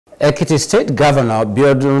Ekiti State Governor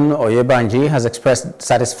Gov Oyebanji has expressed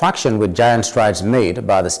satisfaction with giant strides made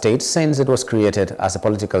by the state since it was created as a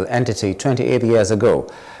political entity 28 years ago.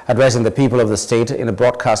 Addressing the people of the state in a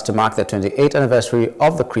broadcast to mark the 28th anniversary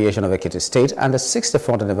of the creation of Ekiti State and the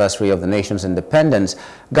 64th anniversary of the nation's independence,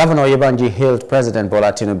 Governor Oyebanji hailed President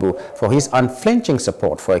Bola Tinubu for his unflinching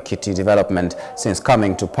support for Ekiti development since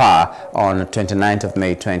coming to power on 29th of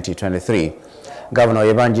May 2023. Governor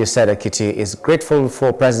Oyebanji said Ekiti is grateful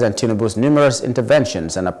for President Tinubu's numerous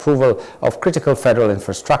interventions and approval of critical federal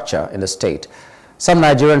infrastructure in the state. Some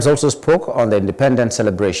Nigerians also spoke on the independence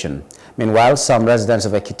celebration. Meanwhile, some residents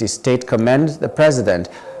of Ekiti State commend the president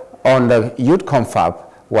on the youth confab,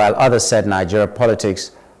 while others said Nigeria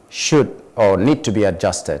politics should or need to be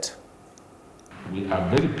adjusted. We are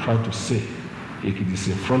very proud to say Ekiti is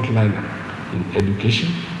a frontliner in education,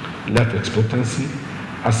 life expectancy,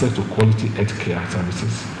 access to quality healthcare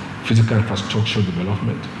services, physical infrastructure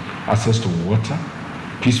development, access to water,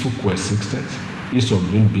 peaceful coexistence, ease of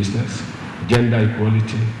doing business, gender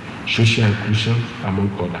equality, social inclusion, among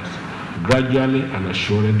others. Gradually and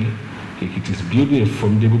assuredly, it is building a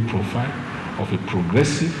formidable profile of a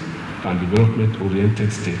progressive and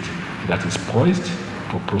development-oriented state that is poised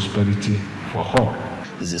for prosperity for all.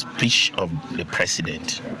 This is a speech of the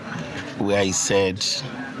president where he said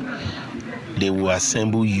they will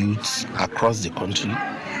assemble youths across the country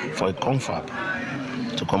for a confab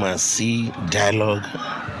to come and see, dialogue,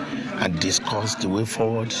 and discuss the way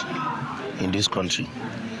forward in this country.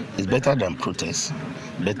 It's better than protest,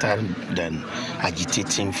 better than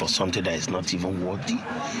agitating for something that is not even worthy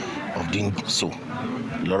of doing so.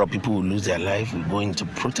 A lot of people will lose their life, will go into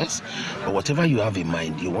protest, but whatever you have in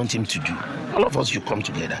mind, you want him to do. All of us should come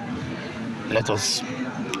together. Let us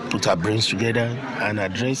put our brains together and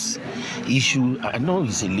address issue. I know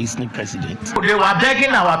he's a listening president. They were begging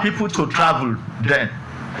our people to travel then.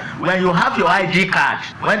 When you have your ID card,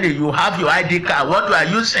 you have your ID card, what you are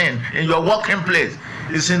using in your working place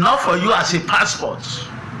is enough for you as a passport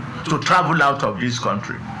to travel out of this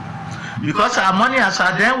country. Because our money as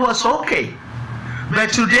at then was okay.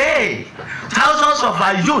 But today, thousands of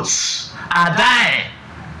our youths are dying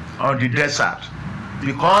on the desert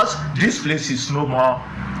because this place is no more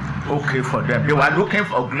okay for them. They were looking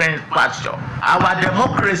for green pasture. Our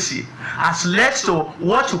democracy has led to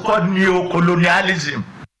what you call neo-colonialism.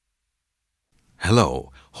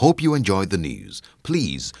 Hello, hope you enjoyed the news.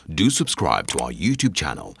 Please do subscribe to our YouTube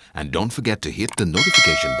channel and don't forget to hit the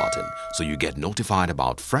notification button so you get notified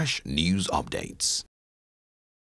about fresh news updates.